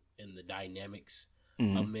the dynamics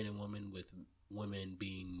of men and women, with women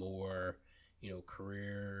being more,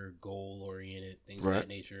 career goal oriented, things of that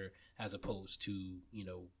nature, as opposed to,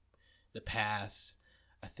 the past.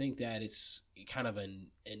 I think that it's kind of an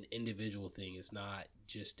individual thing. It's not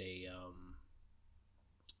just a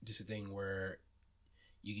thing where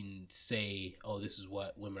you can say, "Oh, this is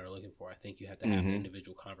what women are looking for." I think you have to have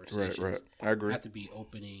individual conversations. Right. I agree. Have to be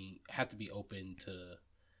open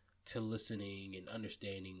to listening and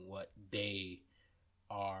understanding what they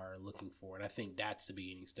are looking for. And I think that's the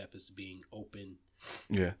beginning step, is being open.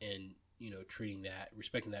 Yeah. And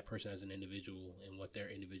respecting that person as an individual and what their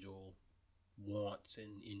individual wants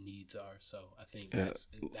and needs are. So I think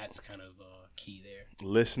that's kind of key there.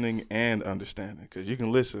 Listening and understanding, because you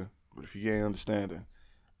can listen, but if you ain't understanding,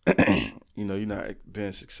 you're not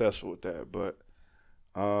being successful with that. But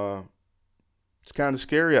it's kind of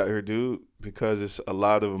scary out here, dude, because it's a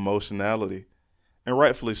lot of emotionality, and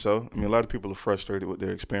rightfully so. I mean, a lot of people are frustrated with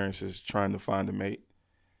their experiences trying to find a mate,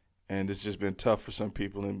 and it's just been tough for some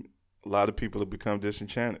people, and a lot of people have become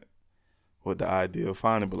disenchanted with the idea of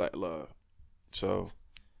finding black love. So,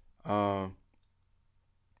 but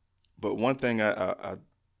one thing I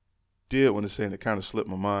did want to say that kind of slipped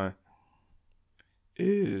my mind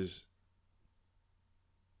is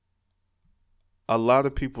a lot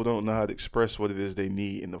of people don't know how to express what it is they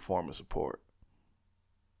need in the form of support.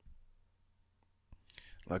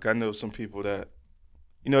 Like, I know some people that,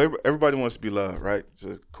 everybody wants to be loved, right?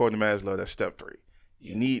 So according to Maslow, that's step 3.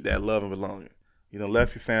 You need that love and belonging. You done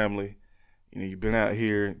left your family. You've been out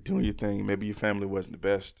here doing your thing. Maybe your family wasn't the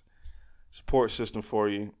best support system for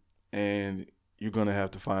you, and you're going to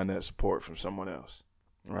have to find that support from someone else,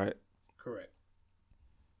 right? Correct.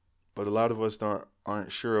 But a lot of us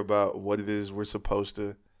aren't sure about what it is we're supposed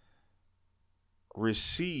to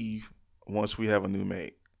receive once we have a new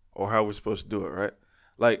mate, or how we're supposed to do it, right?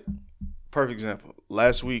 Like, perfect example.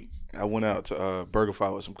 Last week, I went out to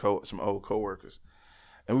BurgerFi with some old coworkers,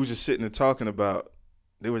 and we was just sitting and talking about.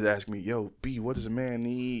 They was asking me, "Yo, B, what does a man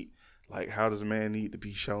need? Like, how does a man need to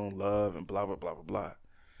be shown love and blah blah blah blah blah."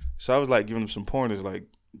 So I was like giving them some pointers. Like,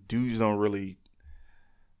 dudes don't really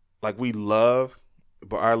like we love,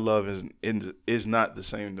 but our love is not the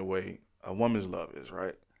same the way a woman's love is,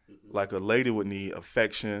 right? Mm-hmm. Like a lady would need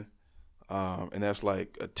affection, and that's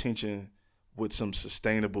like attention with some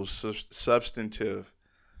sustainable, substantive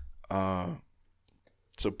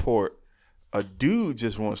support. A dude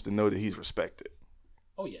just wants to know that he's respected.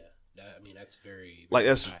 Oh yeah, I mean that's very like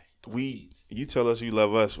that's high. You tell us you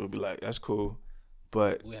love us, we'll be like that's cool,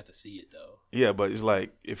 but we have to see it though. Yeah, but it's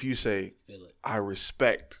like if you say Feel it. I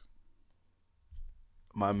respect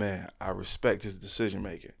my man, I respect his decision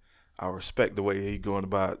making, I respect the way he going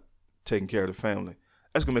about taking care of the family.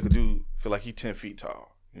 That's gonna make a dude feel like he's 10 feet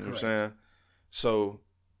tall. You know Correct. What I'm saying? So,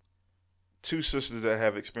 two sisters that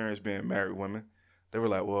have experience being married women, they were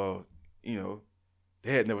like, well, you know,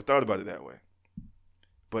 they had never thought about it that way.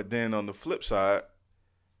 But then on the flip side,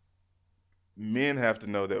 men have to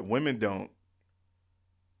know that women don't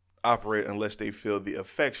operate unless they feel the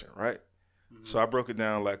affection, right? Mm-hmm. So I broke it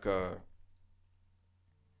down like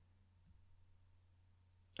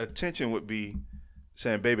attention would be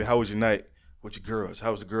saying, baby, how was your night with your girls?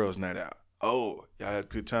 How was the girls' night out? Oh, y'all had a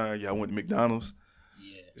good time? Y'all went to McDonald's?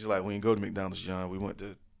 Yeah. It's like, we didn't go to McDonald's, John. We went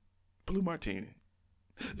to Blue Martini.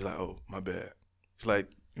 It's like, oh, my bad. It's like,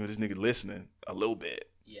 you know, this nigga listening a little bit.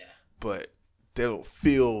 Yeah. But they don't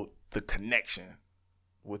feel the connection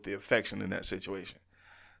with the affection in that situation.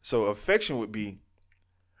 So affection would be,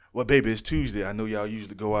 well, baby, it's Tuesday. I know y'all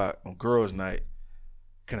usually go out on girls' night.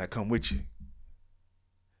 Can I come with you?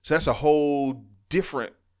 So that's a whole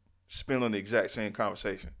different spin on the exact same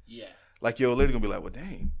conversation. Yeah. Like your lady gonna be like, well,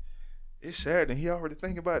 dang, it's Saturday and he already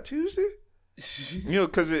thinking about Tuesday? You know,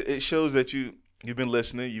 because it shows that you've been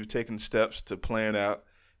listening, you've taken steps to plan out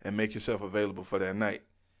and make yourself available for that night.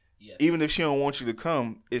 Yes. Even if she don't want you to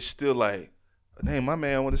come, it's still like, dang, my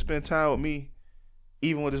man want to spend time with me,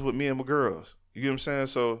 even when it's with me and my girls. You get what I'm saying?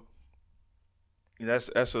 So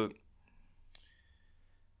that's a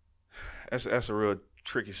real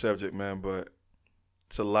tricky subject, man. But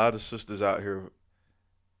it's a lot of sisters out here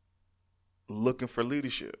looking for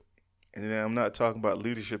leadership. And then I'm not talking about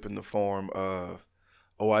leadership in the form of,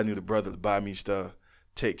 oh, I need a brother to buy me stuff,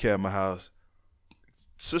 take care of my house.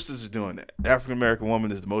 Sisters is doing that. The African American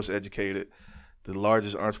woman is the most educated, the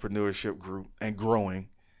largest entrepreneurship group, and growing.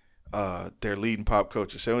 They're leading pop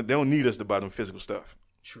culture. So they don't need us to buy them physical stuff.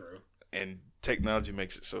 True. And technology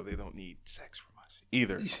makes it so they don't need sex from us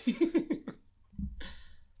either.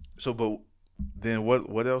 So, but then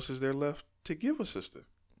what else is there left to give a sister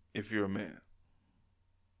if you're a man?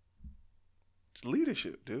 It's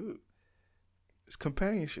leadership, dude. It's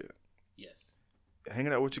companionship. Yes.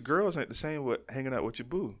 Hanging out with your girls ain't the same with hanging out with your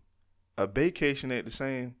boo. A vacation ain't the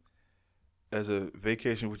same as a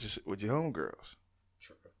vacation with your homegirls.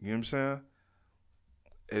 True. You know what I'm saying?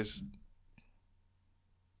 It's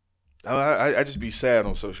I just be sad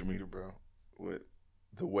on social media, bro, with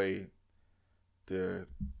the way the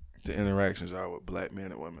interactions are with black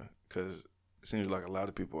men and women, because it seems like a lot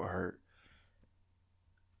of people are hurt.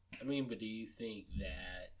 I mean, but do you think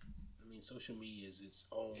that, social media is its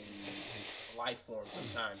own life form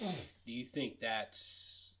sometimes. Do you think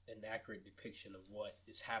that's an accurate depiction of what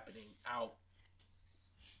is happening out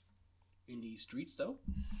in these streets, though?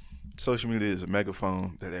 Social media is a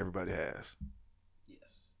megaphone that everybody has.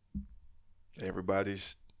 Yes.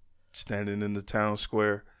 Everybody's standing in the town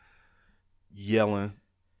square yelling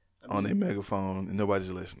on a megaphone and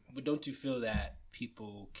nobody's listening. But don't you feel that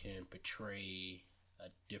people can portray a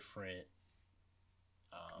different...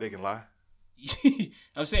 they can lie?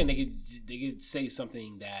 I'm saying they could say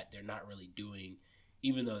something that they're not really doing,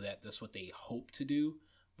 even though that's what they hope to do,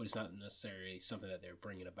 but it's not necessarily something that they're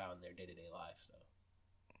bringing about in their day-to-day life. So,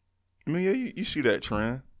 I mean, yeah, you see that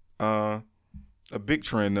trend. A big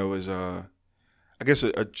trend, though, is I guess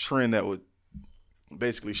a trend that would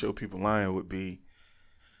basically show people lying would be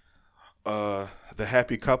the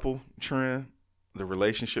happy couple trend, the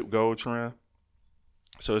relationship goal trend.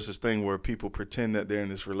 So it's this thing where people pretend that they're in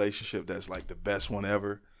this relationship that's like the best one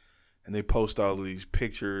ever, and they post all of these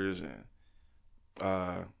pictures and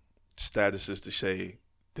statuses to say,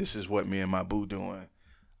 this is what me and my boo doing.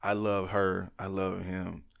 I love her. I love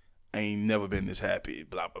him. I ain't never been this happy,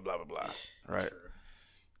 blah, blah, blah, blah, blah, right? Sure.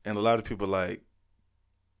 And a lot of people like,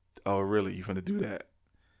 oh, really? You finna do that?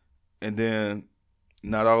 And then,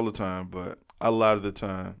 not all the time, but a lot of the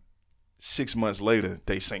time, 6 months later,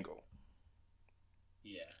 they single.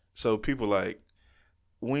 Yeah. So people like,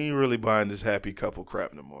 we ain't really buying this happy couple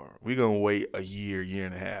crap no more. We gonna wait a year, year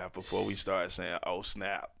and a half before we start saying, "Oh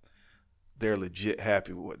snap, they're legit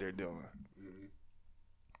happy with what they're doing."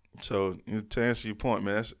 So to answer your point,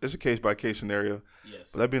 man, it's a case by case scenario.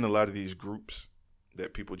 Yes. But I've been in a lot of these groups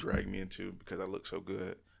that people drag me into because I look so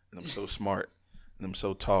good and I'm so smart and I'm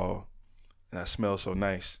so tall and I smell so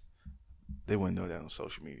nice. They wouldn't know that on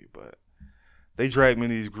social media, but they drag me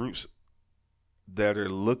into these groups that are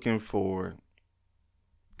looking for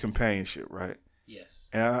companionship, right? Yes.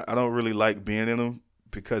 And I don't really like being in them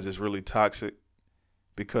because it's really toxic.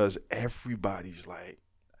 Because everybody's like,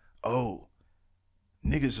 oh,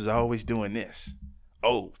 niggas is always doing this.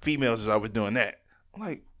 Oh, females is always doing that. I'm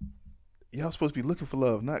like, y'all supposed to be looking for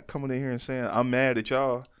love, not coming in here and saying, I'm mad at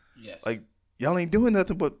y'all. Yes. Like, y'all ain't doing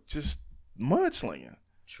nothing but just mudslinging.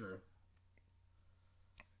 True.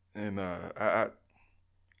 And I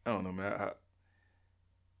don't know, man.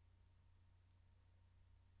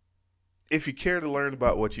 If you care to learn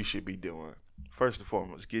about what you should be doing, first and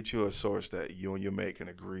foremost, get you a source that you and your mate can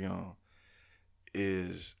agree on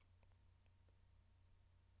is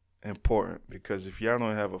important, because if y'all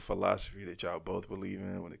don't have a philosophy that y'all both believe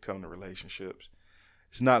in when it comes to relationships,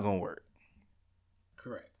 it's not going to work.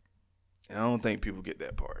 Correct. And I don't think people get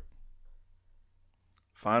that part.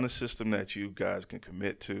 Find a system that you guys can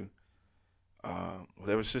commit to.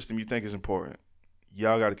 Whatever system you think is important,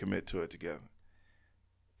 y'all got to commit to it together.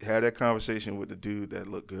 Have that conversation with the dude that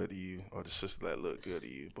look good to you or the sister that look good to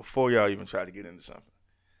you before y'all even try to get into something.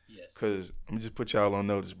 Yes. Because let me just put y'all on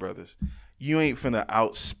notice, brothers. You ain't finna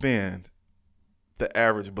outspend the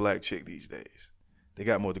average black chick these days. They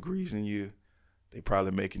got more degrees than you. They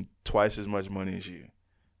probably making twice as much money as you.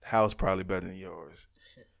 The house probably better than yours.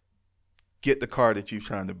 Get the car that you're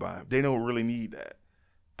trying to buy. They don't really need that.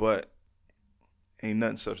 But ain't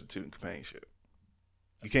nothing substituting companionship.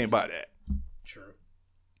 You can't buy that. True.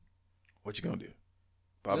 What you gonna do?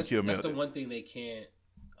 Barbecue a meal? That's the one thing they can't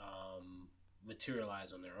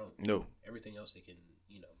materialize on their own. No. Everything else they can,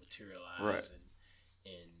 materialize Right.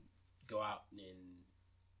 and go out and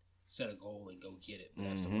set a goal and go get it. But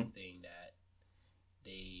that's the one thing that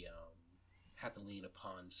they have to lean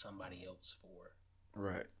upon somebody else for.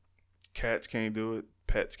 Right. Cats can't do it.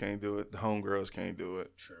 Pets can't do it. The homegirls can't do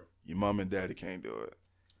it. True. Your mom and daddy can't do it.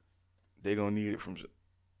 They gonna need it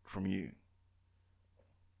from you.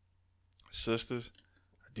 Sisters,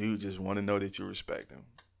 I do just want to know that you respect them.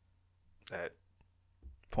 That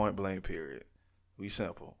point blank period. We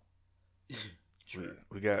simple. True.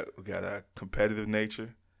 We got a competitive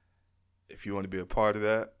nature. If you want to be a part of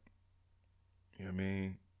that, you know what I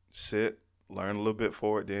mean? Sit, learn a little bit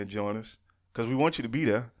for it, then join us. Because we want you to be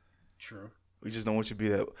there. True. We just don't want you to be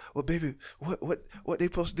there. Well, baby, what they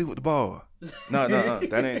supposed to do with the ball? No.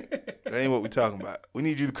 That ain't what we talking about. We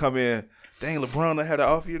need you to come in. Dang, LeBron done had an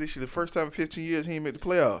off year this year. The first time in 15 years he ain't made the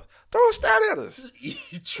playoffs. Throw a stat at us.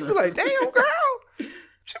 True. Be like, damn, girl, what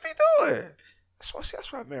you be doing?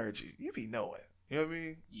 That's why I married you. You be knowing. You know what I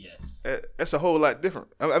mean? Yes. That's a whole lot different.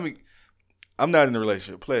 I mean, I'm not in a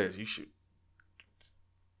relationship. Players, you should.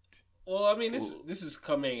 Well, I mean, this is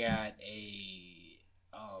coming at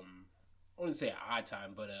I wouldn't say an odd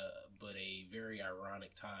time, but a very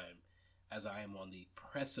ironic time, as I am on the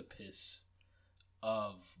precipice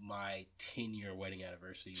of my 10-year wedding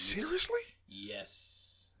anniversary. Seriously?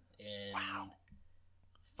 Yes. In Wow.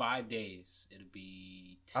 5 days, it'll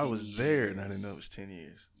be 10 I was years. there and I didn't know it was 10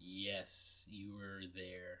 years. Yes, you were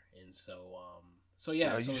there. And so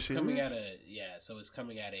yeah, Are so you it's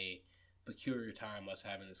coming at a peculiar time, us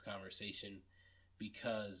having this conversation,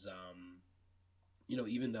 because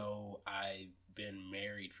even though I've been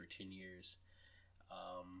married for 10 years,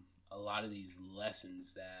 a lot of these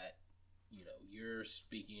lessons that you're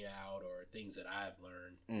speaking out, or things that I've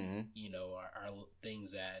learned, are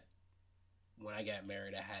things that when I got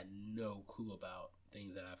married I had no clue about,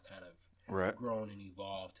 things that I've kind of grown and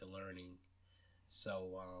evolved to learning.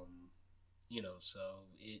 So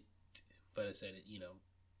but I said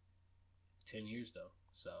 10 years though.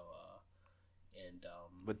 So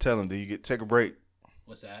but tell them, do you take a break?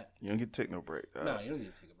 What's that? You don't get to take no break. No, you don't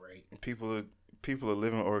get to take a break. People are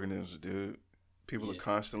living organisms, dude. People are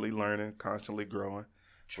constantly learning, constantly growing,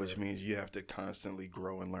 True. which means you have to constantly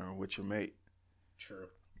grow and learn with your mate. True.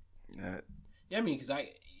 That, Yeah, I mean, because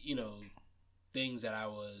things that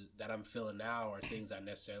I'm feeling now are things I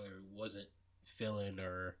necessarily wasn't feeling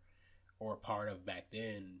or part of back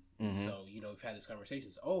then. Mm-hmm. So we've had these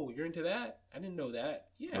conversations. Oh, you're into that? I didn't know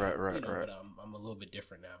that. Yeah, right. But I'm a little bit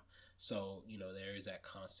different now. So there is that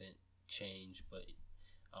constant change, but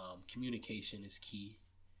communication is key,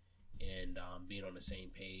 and being on the same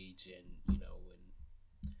page, and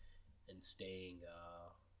and staying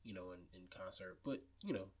in concert. But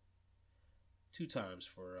 2 times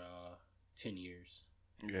for 10 years.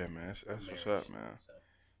 Yeah, man, that's what's up, man. So.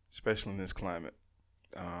 Especially in this climate.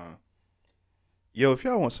 Yo, if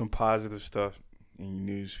y'all want some positive stuff in your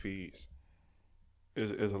news feeds,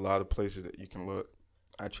 there's a lot of places that you can look.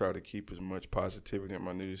 I try to keep as much positivity in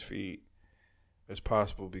my news feed as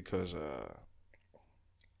possible because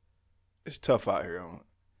it's tough out here on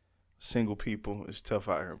single people. It's tough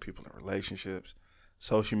out here on people in relationships.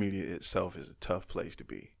 Social media itself is a tough place to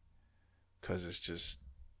be because it's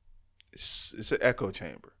an echo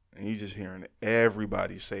chamber. And you're just hearing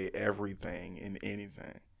everybody say everything and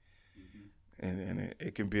anything. And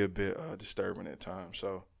it can be a bit disturbing at times.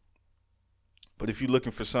 So, but if you're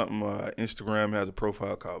looking for something, Instagram has a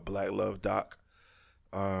profile called Black Love Doc.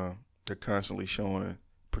 They're constantly showing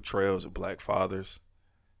portrayals of black fathers,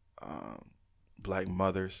 black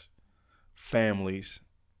mothers, families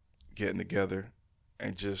getting together,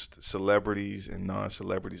 and just celebrities and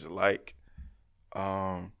non-celebrities alike.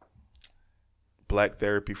 Black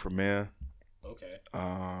therapy for men. Okay.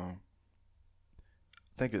 I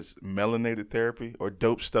think it's melanated therapy or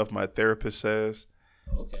dope stuff my therapist says.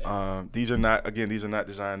 Okay. These are not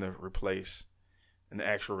designed to replace an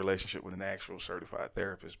actual relationship with an actual certified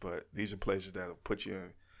therapist, but these are places that will put you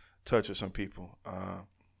in touch with some people.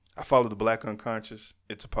 I follow the Black Unconscious.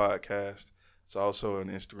 It's a podcast. It's also an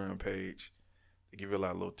Instagram page. They give you a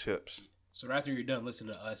lot of little tips. So after you're done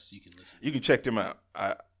listening to us, you can listen. You can check them out.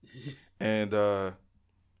 And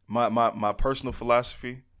my personal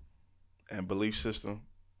philosophy and belief system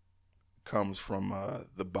comes from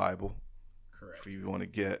the Bible. Correct. If you want to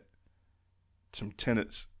get some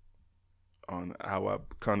tenets on how I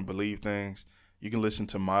come to believe things, you can listen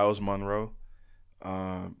to Miles Monroe,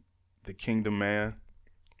 The Kingdom Man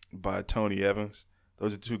by Tony Evans.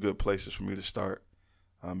 Those are 2 good places for me to start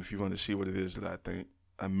if you want to see what it is that I think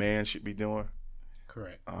a man should be doing.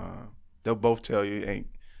 Correct. They'll both tell you ain't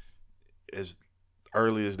as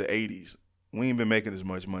early as the 80s, we ain't been making as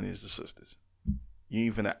much money as the sisters. You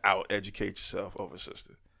ain't finna out-educate yourself over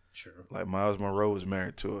sister. True. Like I was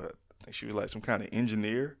married to her. I think she was like some kind of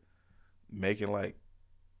engineer making like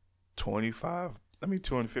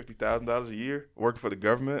 $250,000 a year working for the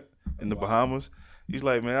government in the Bahamas. He's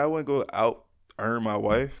like, man, I wouldn't go out earn my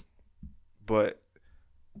wife, but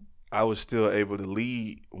I was still able to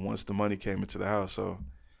lead once the money came into the house. So,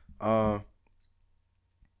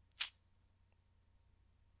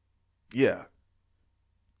 yeah,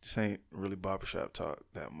 this ain't really barbershop talk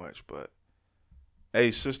that much, but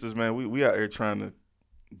hey, sisters, man, we out here trying to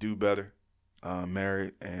do better,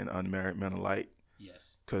 married and unmarried men alike.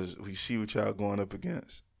 Yes. Because we see what y'all going up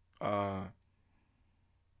against. Y'all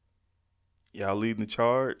leading the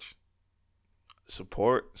charge.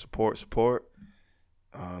 Support.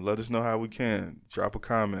 Let us know how we can. Drop a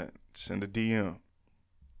comment. Send a DM.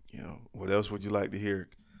 What else would you like to hear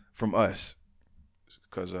from us?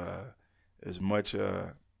 Because as much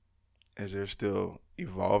as they're still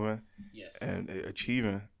evolving and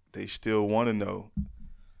achieving, they still want to know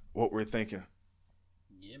what we're thinking.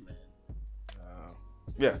 Yeah, man.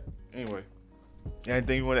 Yeah. Anyway,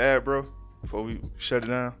 anything you want to add, bro, before we shut it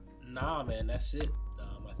down? Nah, man, that's it.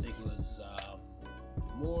 I think it was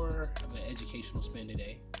more of an educational spin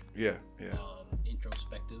today. Yeah.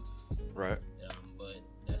 Introspective. Right. But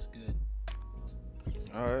that's good.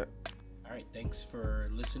 All right. Thanks for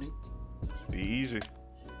listening. Be easy.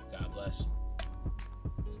 God bless.